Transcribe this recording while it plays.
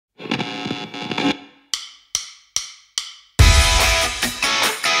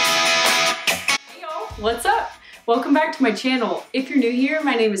What's up? Welcome back to my channel. If you're new here,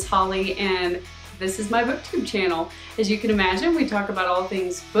 my name is Holly and this is my booktube channel. As you can imagine, we talk about all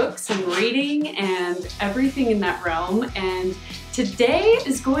things books and reading and everything in that realm, and today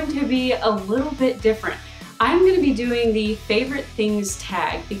is going to be a little bit different. I'm going to be doing the favorite things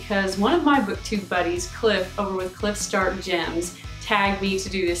tag because one of my booktube buddies, Cliff, over with Cliff Start Gems, tagged me to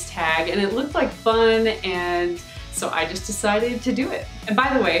do this tag and it looked like fun, and so I just decided to do it. And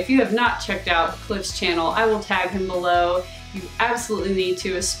by the way, if you have not checked out Cliff's channel, I will tag him below. You absolutely need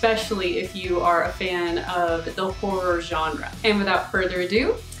to, especially if you are a fan of the horror genre. And without further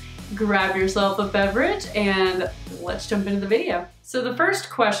ado, grab yourself a beverage and let's jump into the video. So the first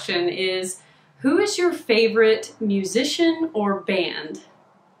question is, who is your favorite musician or band?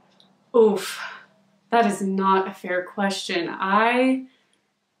 Oof, that is not a fair question. I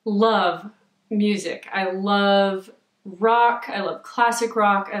love music. I love rock, I love classic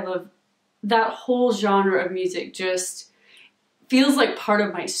rock, I love that whole genre of music. Just feels like part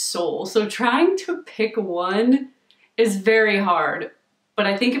of my soul. So trying to pick one is very hard, but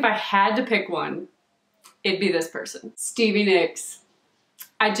I think if I had to pick one, it'd be this person, Stevie Nicks.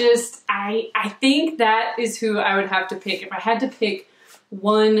 I think that is who I would have to pick. If I had to pick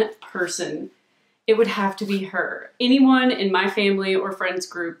one person, it would have to be her. Anyone in my family or friends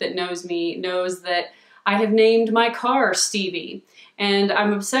group that knows me knows that I have named my car Stevie, and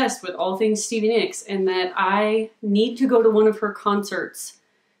I'm obsessed with all things Stevie Nicks, and that I need to go to one of her concerts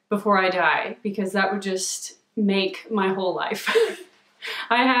before I die because that would just make my whole life.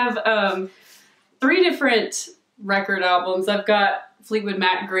 I have 3 different record albums. I've got Fleetwood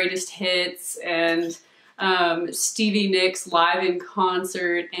Mac Greatest Hits and Stevie Nicks live in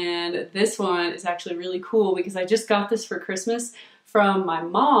concert, and this one is actually really cool because I just got this for Christmas from my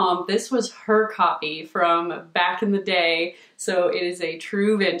mom. This was her copy from back in the day, so it is a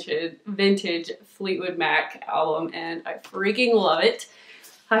true vintage Fleetwood Mac album and I freaking love it.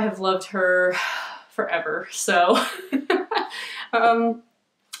 I have loved her forever, so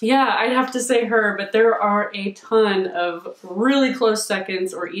yeah, I'd have to say her, but there are a ton of really close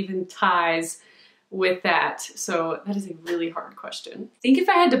seconds or even ties with that. So that is a really hard question. I think if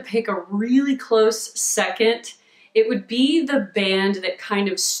I had to pick a really close second, it would be the band that kind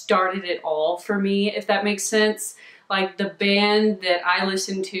of started it all for me, if that makes sense. Like the band that I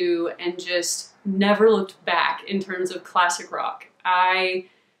listened to and just never looked back in terms of classic rock.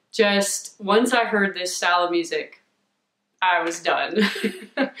 Once I heard this style of music, I was done.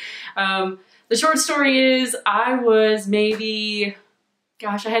 The short story is I was maybe,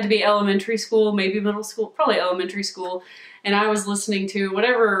 gosh, I had to be elementary school, maybe middle school, probably elementary school, and I was listening to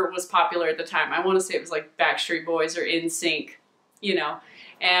whatever was popular at the time. I want to say it was like Backstreet Boys or NSYNC, you know.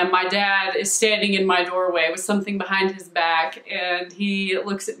 And my dad is standing in my doorway with something behind his back, and he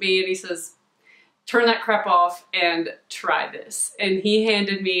looks at me and he says, "Turn that crap off and try this." And he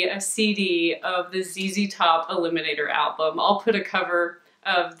handed me a CD of the ZZ Top Eliminator album. I'll put a cover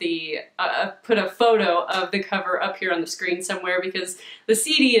of put a photo of the cover up here on the screen somewhere because the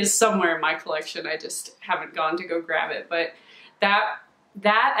CD is somewhere in my collection. I just haven't gone to go grab it. But that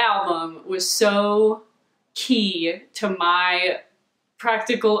album was so key to my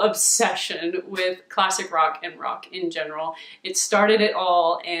practical obsession with classic rock and rock in general. It started it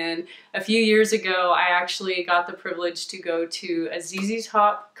all, and a few years ago I actually got the privilege to go to a ZZ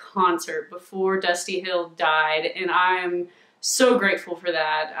Top concert before Dusty Hill died, and I'm so grateful for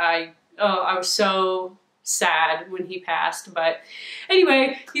that. I was so sad when he passed, but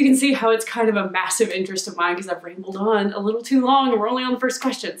anyway, you can see how it's kind of a massive interest of mine because I've rambled on a little too long and we're only on the first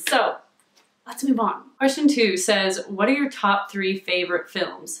question. So let's move on. Question 2 says, what are your top 3 favorite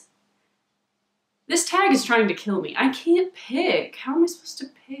films? This tag is trying to kill me. I can't pick. How am I supposed to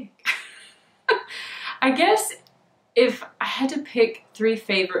pick? I guess if I had to pick 3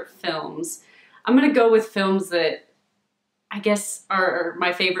 favorite films, I'm gonna go with films that I guess are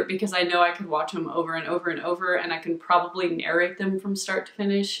my favorite because I know I could watch them over and over and over and I can probably narrate them from start to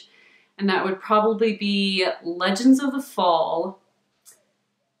finish. And that would probably be Legends of the Fall,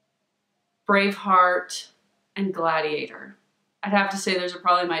 Braveheart, and Gladiator. I'd have to say those are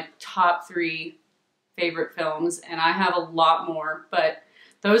probably my top 3 favorite films, and I have a lot more, but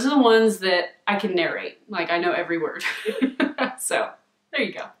those are the ones that I can narrate. Like, I know every word. So, there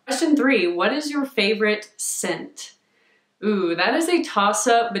you go. Question 3, what is your favorite scent? Ooh, that is a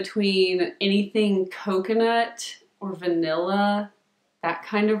toss-up between anything coconut or vanilla, that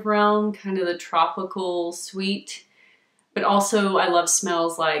kind of realm, kind of the tropical sweet. But also I love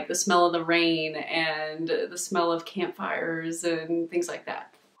smells like the smell of the rain and the smell of campfires and things like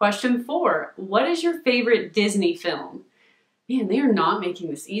that. Question 4, what is your favorite Disney film? Man, they are not making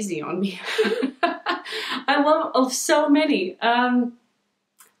this easy on me. I love so many.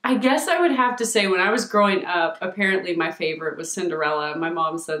 I guess I would have to say when I was growing up, apparently my favorite was Cinderella. My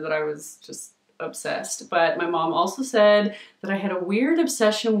mom said that I was just obsessed, but my mom also said that I had a weird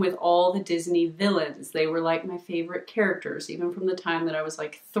obsession with all the Disney villains. They were like my favorite characters, even from the time that I was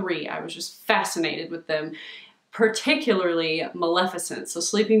like 3. I was just fascinated with them, particularly Maleficent. So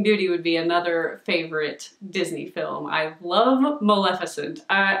Sleeping Beauty would be another favorite Disney film. I love Maleficent.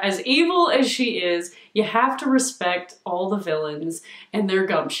 As evil as she is, you have to respect all the villains and their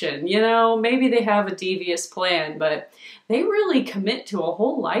gumption. You know, maybe they have a devious plan, but they really commit to a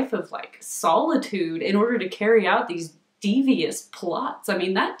whole life of like solitude in order to carry out these devious plots. I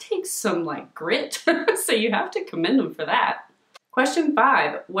mean, that takes some like grit. So you have to commend them for that. Question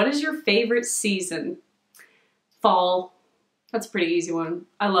 5, what is your favorite season? Fall. That's a pretty easy one.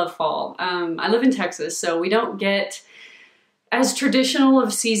 I love fall. I live in Texas, so we don't get as traditional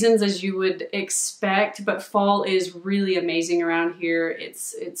of seasons as you would expect, but fall is really amazing around here.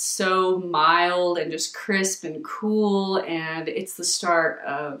 It's so mild and just crisp and cool, and it's the start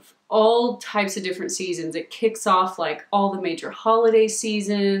of all types of different seasons. It kicks off like all the major holiday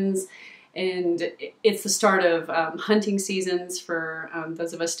seasons, and it's the start of hunting seasons for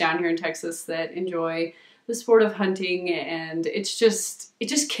those of us down here in Texas that enjoy the sport of hunting, and it just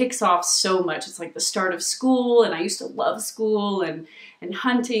kicks off so much. It's like the start of school, and I used to love school and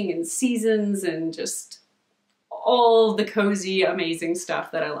hunting and seasons and just all the cozy, amazing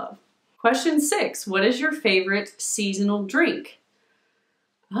stuff that I love. Question 6, what is your favorite seasonal drink?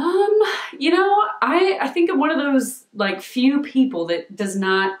 You know, I think I'm one of those like few people that does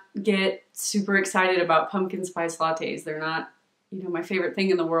not get super excited about pumpkin spice lattes. They're not, you know, my favorite thing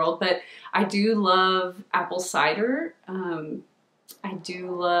in the world, but I do love apple cider. I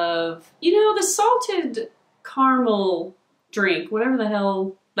do love, you know, the salted caramel drink, whatever the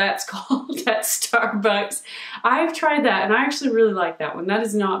hell that's called at Starbucks. I've tried that and I actually really like that one. That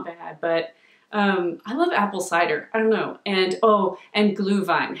is not bad, but I love apple cider. I don't know. And oh, and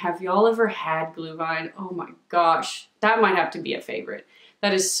Glühwein. Have y'all ever had Glühwein? Oh my gosh, that might have to be a favorite.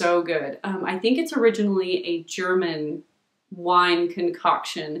 That is so good. I think it's originally a German wine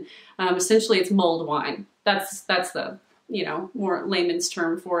concoction. Essentially it's mulled wine. That's the, you know, more layman's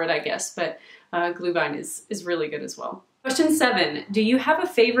term for it, I guess, but Glühwein is really good as well. Question 7, do you have a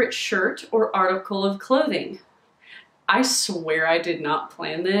favorite shirt or article of clothing? I swear I did not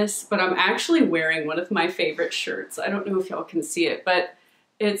plan this, but I'm actually wearing one of my favorite shirts. I don't know if y'all can see it, but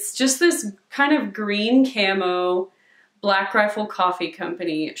it's just this kind of green camo Black Rifle Coffee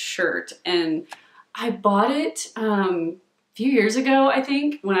Company shirt, and I bought it a few years ago, I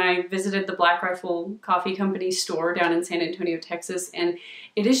think, when I visited the Black Rifle Coffee Company store down in San Antonio, Texas, and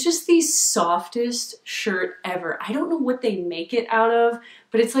it is just the softest shirt ever. I don't know what they make it out of,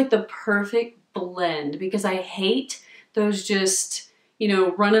 but it's like the perfect blend, because I hate those just, you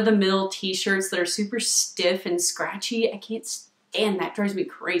know, run-of-the-mill t-shirts that are super stiff and scratchy. I can't stand that. It drives me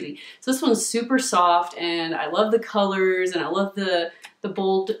crazy. So this one's super soft, and I love the colors, and I love the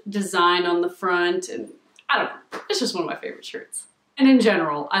bold design on the front, and I don't know, it's just one of my favorite shirts. And in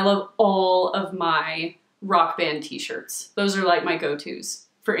general, I love all of my rock band t-shirts. Those are like my go-tos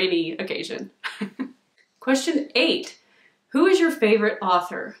for any occasion. Question 8, who is your favorite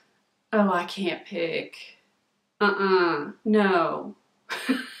author? Oh, I can't pick. No.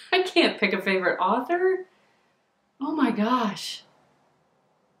 I can't pick a favorite author. Oh my gosh.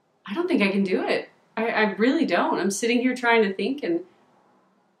 I don't think I can do it. I really don't. I'm sitting here trying to think, and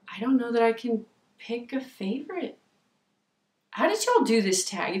I don't know that I can pick a favorite. How did y'all do this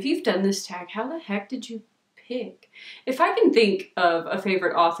tag? If you've done this tag, how the heck did you pick? If I can think of a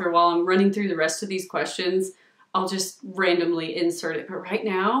favorite author while I'm running through the rest of these questions, I'll just randomly insert it. But right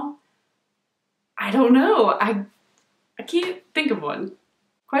now, I don't know. I can't think of one.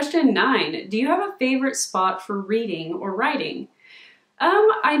 Question 9, do you have a favorite spot for reading or writing?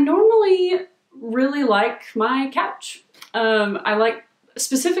 I normally really like my couch. I like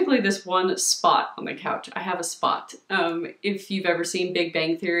specifically this one spot on the couch. I have a spot. If you've ever seen Big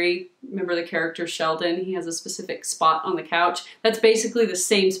Bang Theory, remember the character Sheldon? He has a specific spot on the couch. That's basically the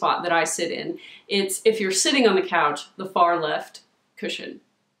same spot that I sit in. It's, if you're sitting on the couch, the far left cushion.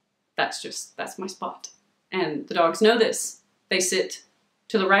 That's my spot. And the dogs know this. They sit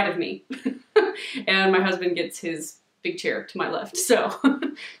to the right of me. And my husband gets his big chair to my left. So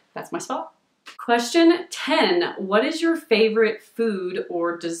that's my spot. Question 10, what is your favorite food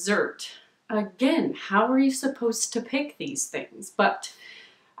or dessert? Again, how are you supposed to pick these things? But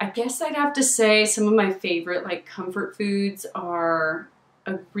I guess I'd have to say some of my favorite like comfort foods are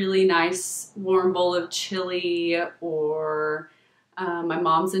a really nice warm bowl of chili, or my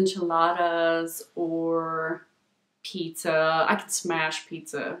mom's enchiladas, or pizza. I could smash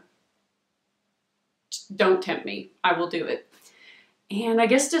pizza. Don't tempt me. I will do it. And I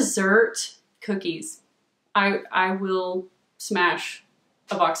guess dessert, cookies. I will smash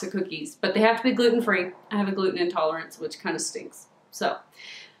a box of cookies, but they have to be gluten-free. I have a gluten intolerance, which kind of stinks. So,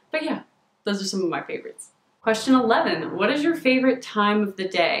 but yeah, those are some of my favorites. Question 11, what is your favorite time of the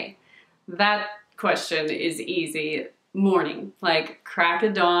day? That question is easy. Morning, like crack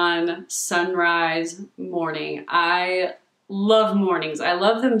of dawn, sunrise, morning. I love mornings. I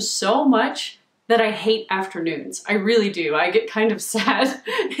love them so much that I hate afternoons. I really do. I get kind of sad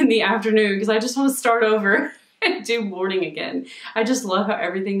in the afternoon because I just want to start over and do morning again. I just love how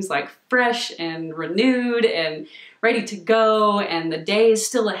everything's like fresh and renewed and ready to go, and the day is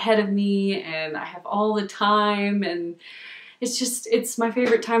still ahead of me and I have all the time, and it's my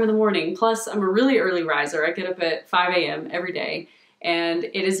favorite time of the morning. Plus, I'm a really early riser. I get up at 5 a.m. every day, and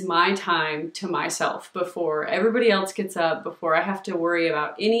it is my time to myself before everybody else gets up, before I have to worry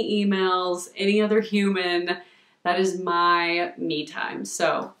about any emails, any other human. That is my me time.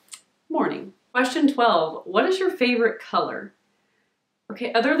 So, morning. Question 12, what is your favorite color?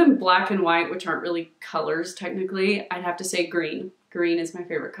 Okay, other than black and white, which aren't really colors technically, I'd have to say green. Green is my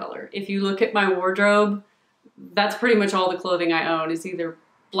favorite color. If you look at my wardrobe, that's pretty much all the clothing I own is either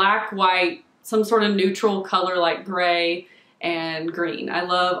black, white, some sort of neutral color like gray, and green. I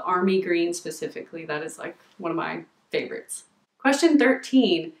love army green specifically. That is like one of my favorites. Question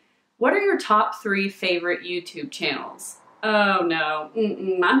 13, what are your top 3 favorite YouTube channels? Oh no,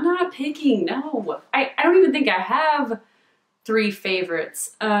 I'm not picking, no. I don't even think I have 3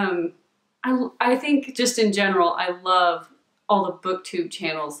 favorites. I think just in general, I love all the booktube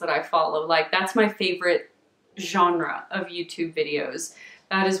channels that I follow. Like that's my favorite genre of YouTube videos.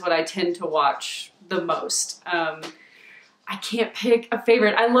 That is what I tend to watch the most. I can't pick a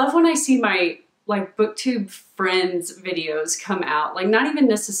favorite. I love when I see my like booktube friends videos come out, like not even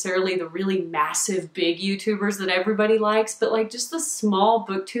necessarily the really massive big YouTubers that everybody likes, but like just the small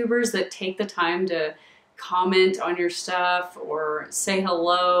booktubers that take the time to comment on your stuff or say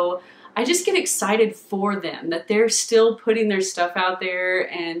hello. I just get excited for them that they're still putting their stuff out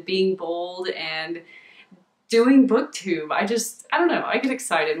there and being bold and doing booktube. I don't know, I get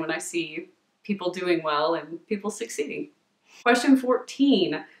excited when I see people doing well and people succeeding. Question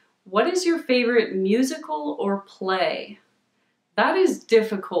 14. What is your favorite musical or play? That is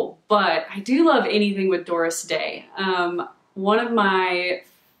difficult, but I do love anything with Doris Day. One of my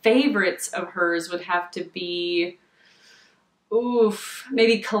favorites of hers would have to be,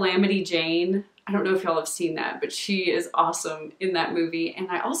 maybe Calamity Jane. I don't know if y'all have seen that, but she is awesome in that movie. And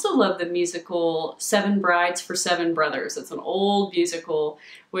I also love the musical Seven Brides for Seven Brothers. It's an old musical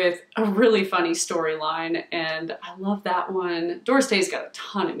with a really funny storyline, and I love that one. Doris Day's got a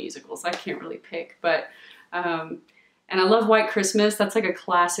ton of musicals. I can't really pick, but, and I love White Christmas. That's like a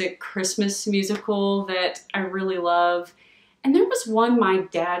classic Christmas musical that I really love. And there was one my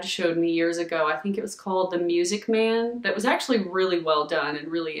dad showed me years ago. I think it was called The Music Man. That was actually really well done and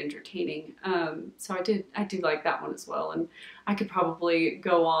really entertaining. So I do like that one as well. And I could probably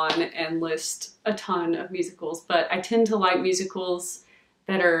go on and list a ton of musicals, but I tend to like musicals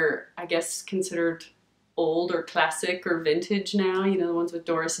that are, I guess, considered old or classic or vintage now. You know, the ones with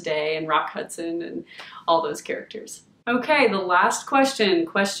Doris Day and Rock Hudson and all those characters. Okay, the last question,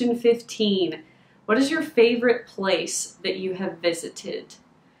 question 15. What is your favorite place that you have visited?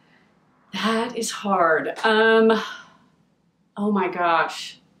 That is hard. Oh my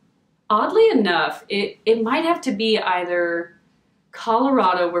gosh. Oddly enough, it might have to be either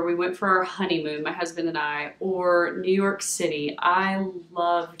Colorado, where we went for our honeymoon, my husband and I, or New York City. I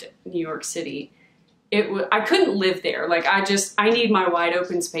loved New York City. I couldn't live there. Like I need my wide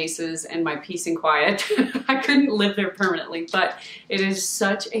open spaces and my peace and quiet. I couldn't live there permanently, but it is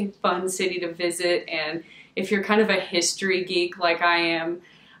such a fun city to visit. And if you're kind of a history geek like I am,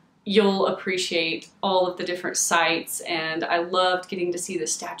 you'll appreciate all of the different sites. And I loved getting to see the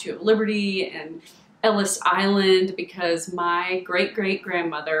Statue of Liberty and Ellis Island, because my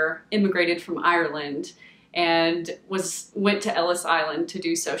great-great-grandmother immigrated from Ireland and went to Ellis Island to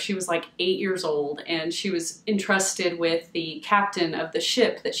do so. She was like 8 years old, and she was entrusted with the captain of the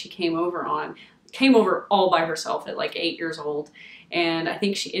ship that she came over on. Came over all by herself at like 8 years old, and I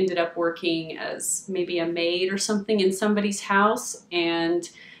think she ended up working as maybe a maid or something in somebody's house. And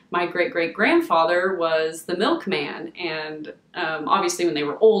my great-great-grandfather was the milkman, and obviously when they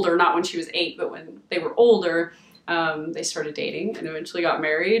were older, not when she was 8, but when they were older, they started dating and eventually got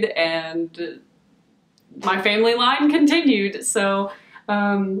married, and my family line continued. So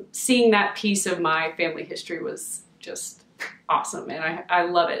seeing that piece of my family history was just awesome, and I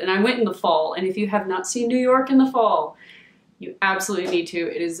love it. And I went in the fall, and if you have not seen New York in the fall, you absolutely need to.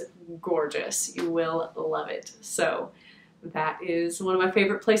 It is gorgeous. You will love it. So that is one of my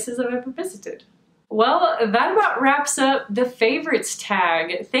favorite places I've ever visited. Well, that about wraps up the favorites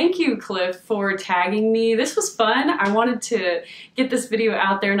tag. Thank you, Cliff, for tagging me. This was fun. I wanted to get this video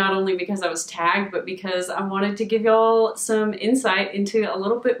out there not only because I was tagged, but because I wanted to give y'all some insight into a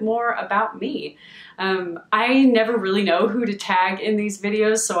little bit more about me. I never really know who to tag in these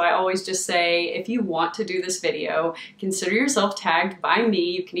videos, so I always just say, if you want to do this video, consider yourself tagged by me.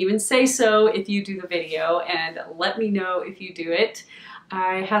 You can even say so if you do the video, and let me know if you do it.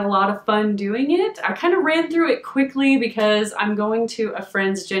 I had a lot of fun doing it. I kind of ran through it quickly because I'm going to a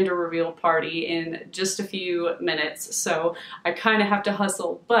friend's gender reveal party in just a few minutes, so I kind of have to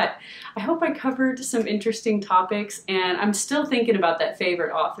hustle. But I hope I covered some interesting topics, and I'm still thinking about that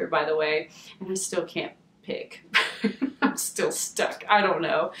favorite author, by the way, and I still can't pick. I'm still stuck. I don't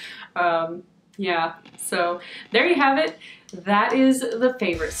know. Yeah, so there you have it. That is the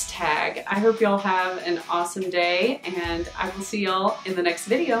favorites tag. I hope y'all have an awesome day, and I will see y'all in the next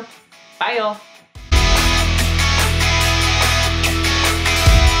video. Bye, y'all.